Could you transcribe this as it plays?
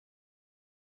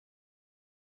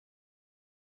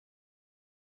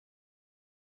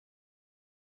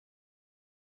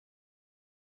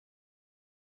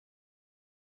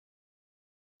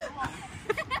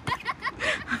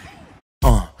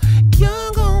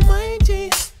Young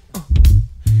Almighty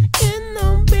in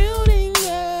the building,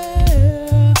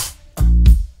 yeah.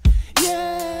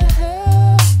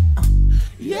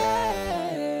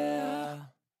 Yeah.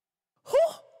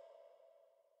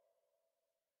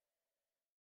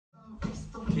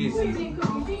 Casey's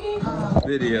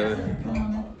video.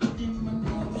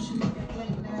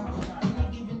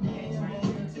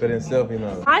 But in selfie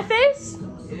mode. My face?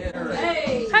 Yeah, right.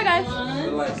 Hey. Hi guys.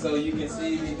 So you can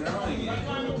see me throwing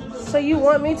it. So you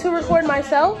want me to record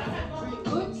myself?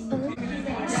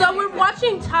 So we're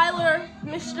watching Tyler,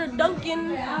 Mr.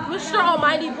 Duncan, Mr.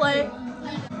 Almighty play.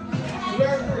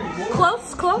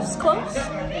 Close, close, close.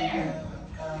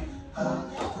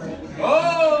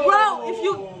 Oh! Bro, if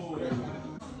you...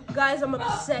 Guys, I'm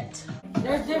upset.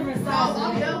 There's different sizes.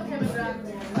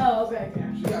 Oh, okay.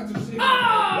 Oh!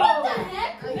 What the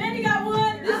heck? Then you got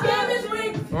one. This game is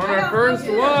rigged. On our first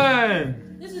one.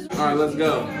 Alright, let's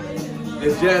go.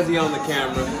 It's Jazzy on the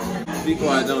camera. Be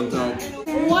quiet, don't talk.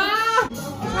 Wow! It's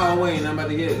Halloween, I'm about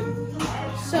to get it.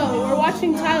 So we're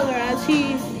watching Tyler as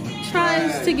he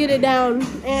tries to get it down,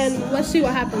 and let's see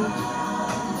what happens.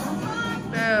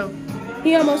 Oh.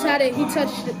 He almost had it. He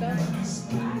touched it though.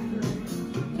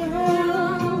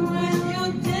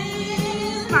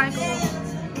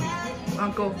 Michael.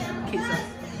 Uncle Pizza.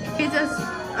 Pizza's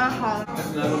That's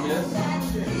another miss.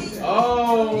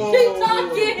 Oh! Keep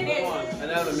talking! Come on.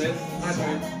 Another miss. My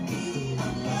turn.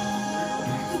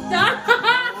 Stop! Come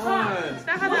on.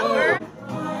 Stop how that works.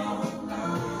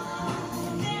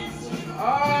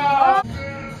 Oh!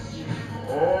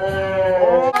 Oh!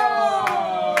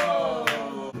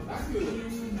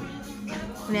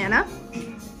 Banana.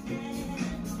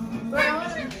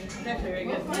 That's very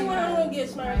good. I want to get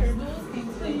smarter.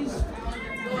 Please.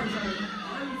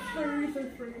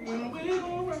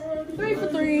 3 for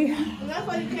 3. That's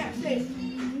why you can't say.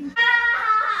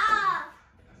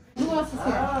 Who else is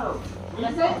here?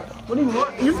 That's it? What do you want?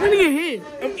 You're gonna get hit.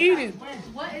 I'm eating.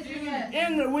 What is your head?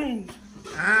 And the wings.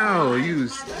 Ow, you.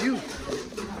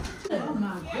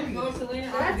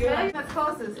 That's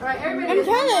closest. All right, everybody. I'm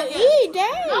trying to eat,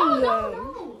 dang.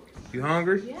 No. You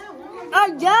hungry? Yeah.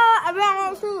 Oh, yeah. I'm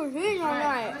not sure if it's all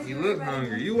right. You look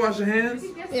hungry. You wash your hands?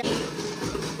 Yeah.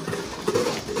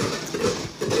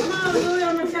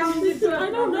 I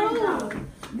don't know.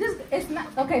 It's not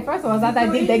okay. First of all, it's not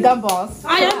that deep. They gumballs.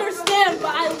 I understand,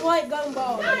 but I like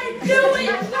gumballs. I knew it.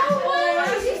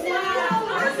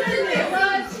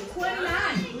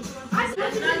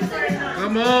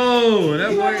 Come on,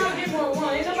 that boy.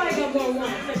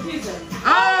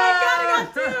 Oh my God, I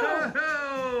got 2.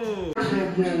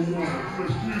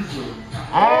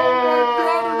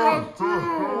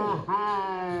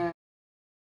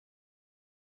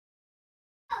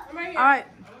 Alright.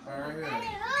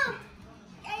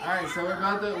 Alright, so we're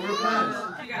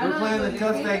playing the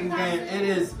cup stacking game. It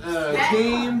is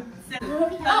team.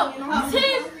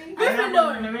 Team Gryffindor.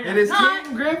 It is Team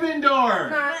Gryffindor.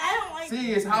 See,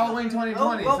 it's Halloween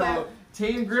 2020, so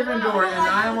Team Gryffindor, and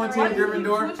I am on Team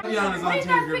Gryffindor. Leon on Team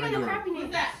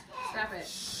Gryffindor. Stop it.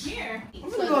 Here. I'm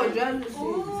gonna go judge.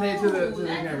 Say it to the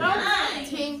camera.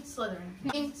 Team Slytherin.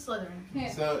 Team Slytherin.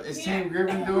 So it's Team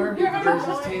Gryffindor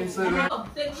versus Team Slytherin.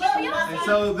 And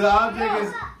so the object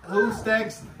is who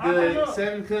stacks the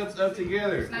 7 cups up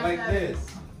together like this.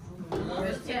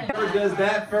 Whoever does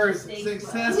that first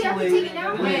successfully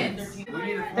wins. We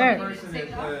need a fun person that,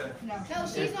 No,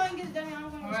 she's going to get it done.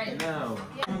 All right. no.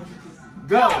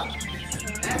 Go!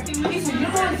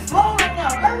 You're going slow right now.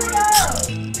 Hurry up.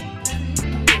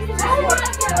 Oh my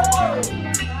God.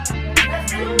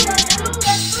 Let's do it.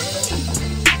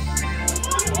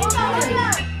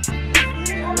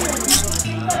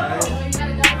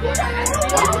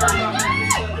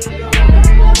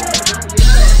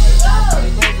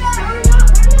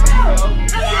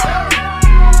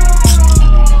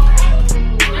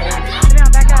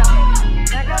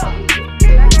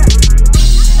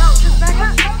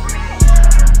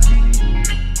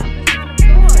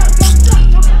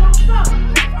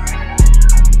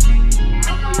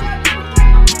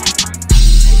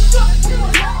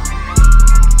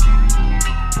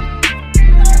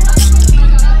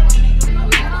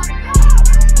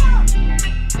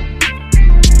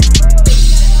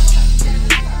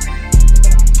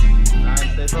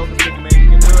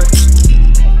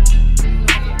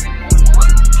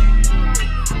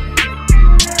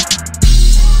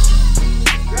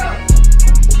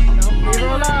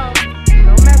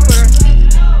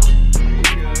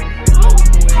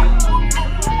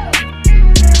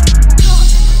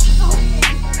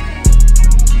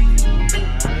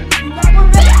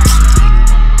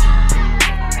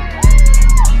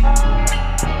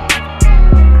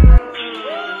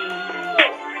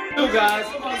 guys.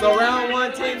 So round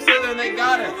one, Team Southern, they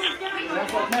got us.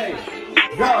 That's okay.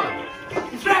 Go.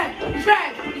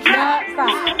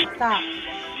 Stop.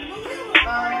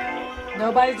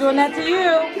 Nobody's doing that to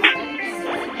you.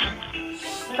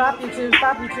 Stop, you two.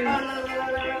 Stop,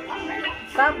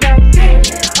 that.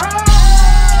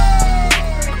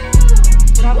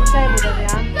 Drop the table,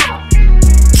 Davion.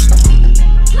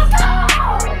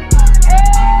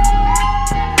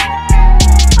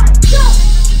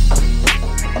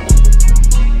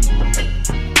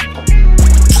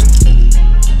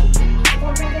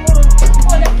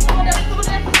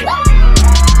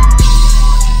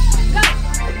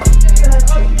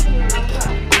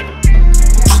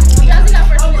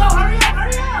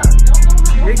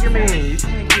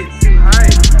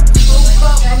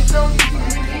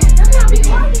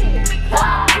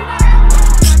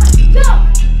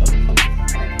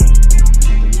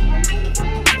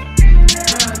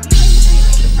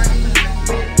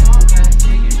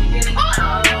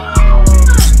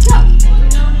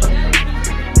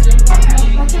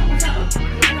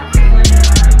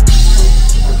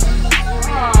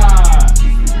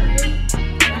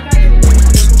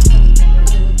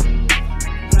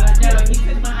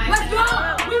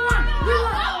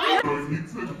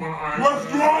 Let's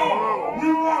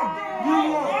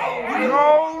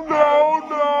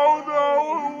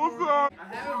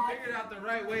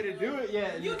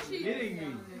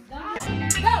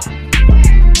go!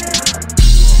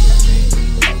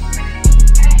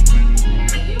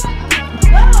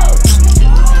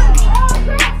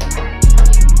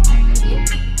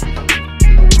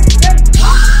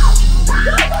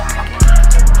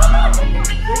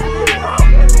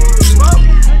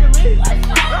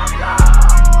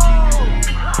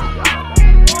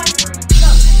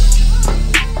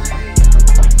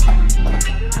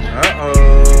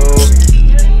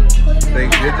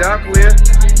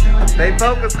 Stay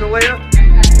focused, Kalia.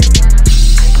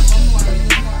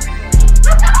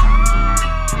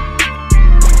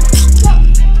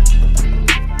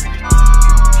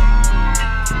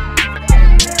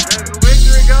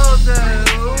 Victory goes to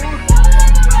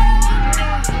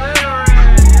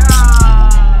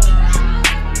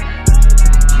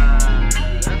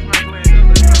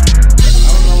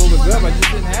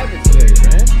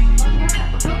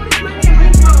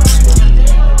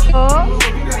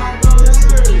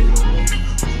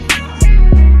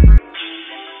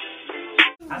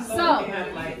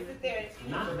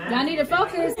y'all need to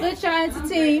focus. Split y'all into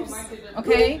teams,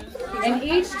 okay? And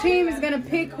each team is gonna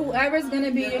pick whoever's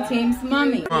gonna be your team's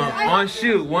mummy. On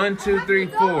shoot, 1, 2, 3,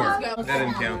 4. That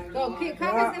didn't count. Go,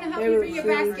 Kaka's gonna help you for your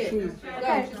basket.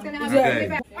 Go, she's gonna help you for your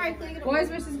basket. All right, boys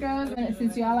versus girls. And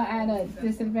since y'all are at a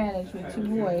disadvantage with 2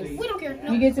 boys, We don't care.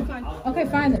 you get to okay,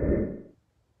 fine then.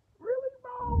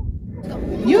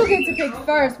 You get to pick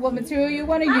first what material you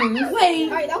want to use. Wait.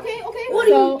 All right. Okay. What are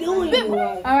you doing?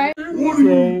 All right. What are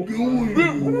you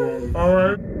doing?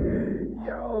 Alright.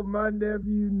 Yo, my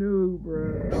nephew knew,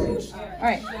 bro. All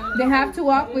right. They have to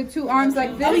walk with 2 arms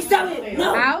like this,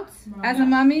 out as a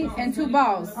mummy, and 2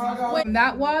 balls. From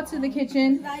that wall to the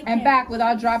kitchen and back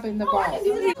without dropping the balls. I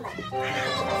think you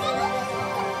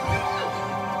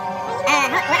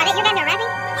guys are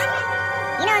rapping?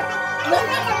 You know,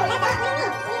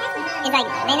 it's like,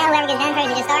 they know whoever gets done first,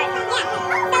 you just start?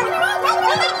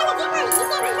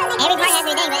 Every part has to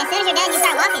be done, but as soon as you're done, you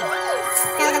start walking.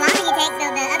 So the longer you take, so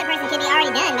the other person could be already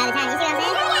done by the time, you see what I'm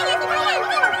saying?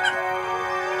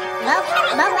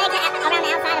 Both legs are around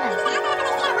the outside of them.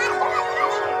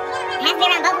 It has to be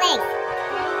around both legs.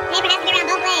 Paper has to be around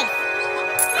both legs.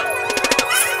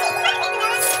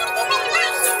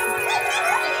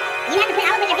 You have to put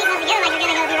all of your feet close together like you're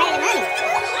going to go be ready to mummy.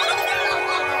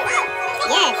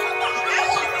 Yes.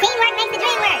 Teamwork makes the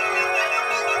dream work.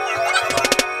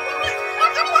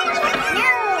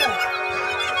 No.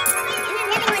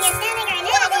 There's nothing on your stomach or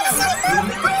nothing.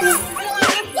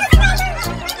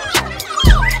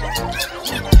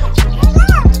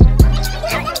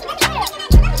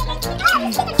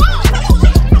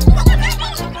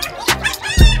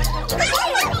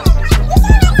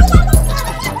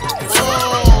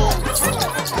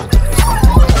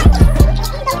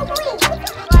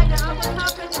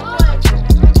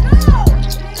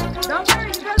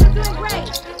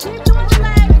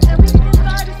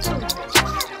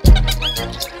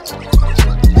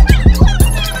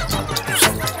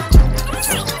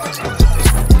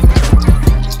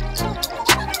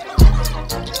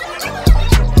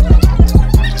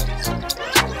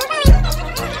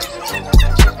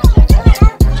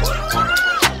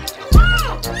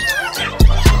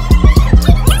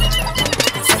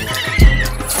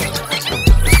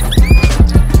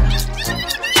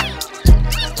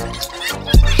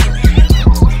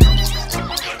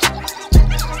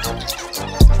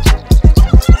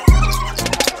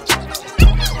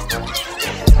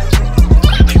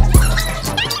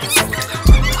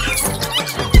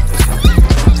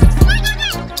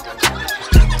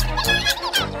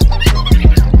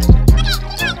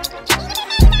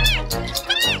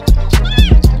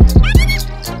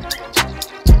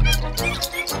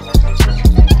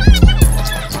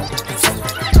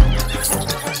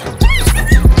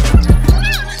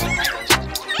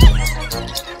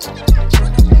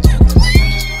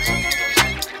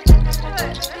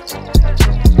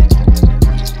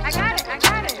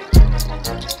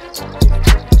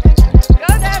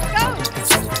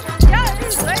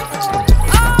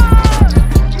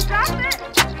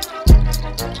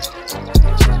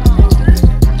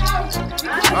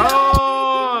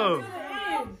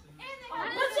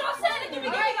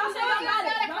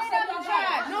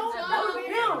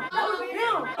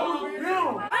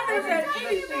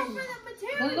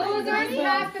 The losers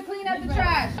have to clean up the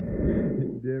trash.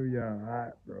 Them young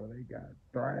hot, bro. They got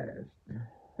thrashed.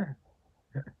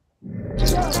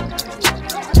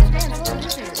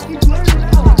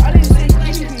 I didn't say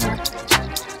anything.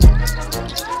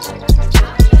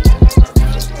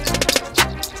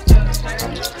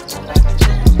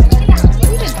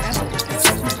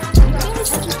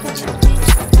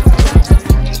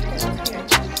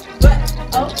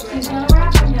 She's gonna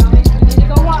wrap them, y'all. You need to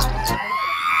go watch.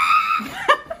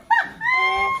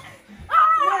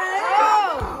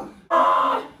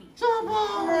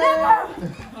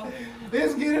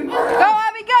 It's getting Go,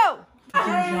 Abby, go!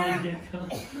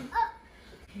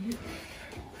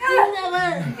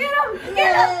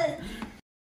 Get him!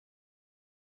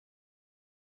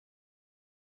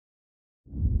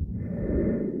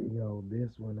 Yo,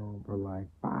 this went on for like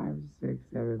 5, 6,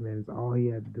 7 minutes. All he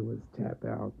had to do was tap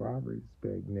out. So I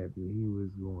respect nephew. He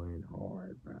was going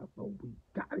hard, bro. But we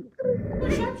got him.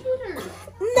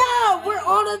 No, we're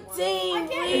on a team.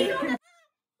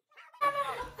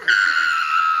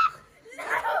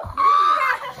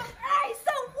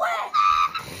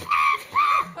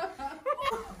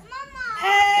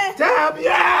 Tap,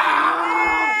 yeah!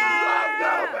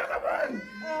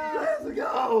 Let's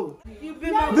go!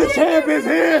 The champ is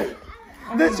here!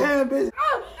 The champ is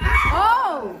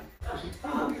Oh!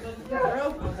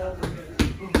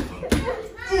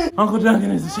 Uncle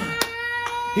Duncan is the champ.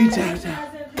 He tapped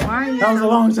out. Why are you? That was a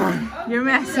long time. You're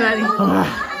mad sweaty.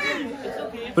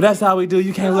 But that's how we do.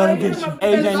 You can't let him get you.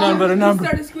 Age ain't nothing but a number.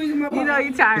 You know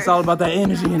you're tired. It's all about that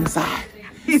energy inside.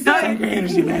 You know Take your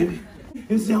energy, baby.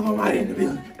 It's young almighty in the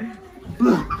building.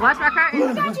 Look. Watch my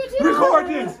curtains. Record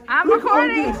this. I'm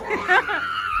recording.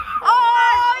 Oh,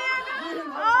 you're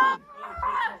good.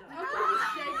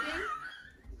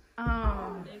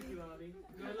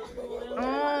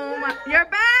 Oh my. You're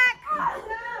back.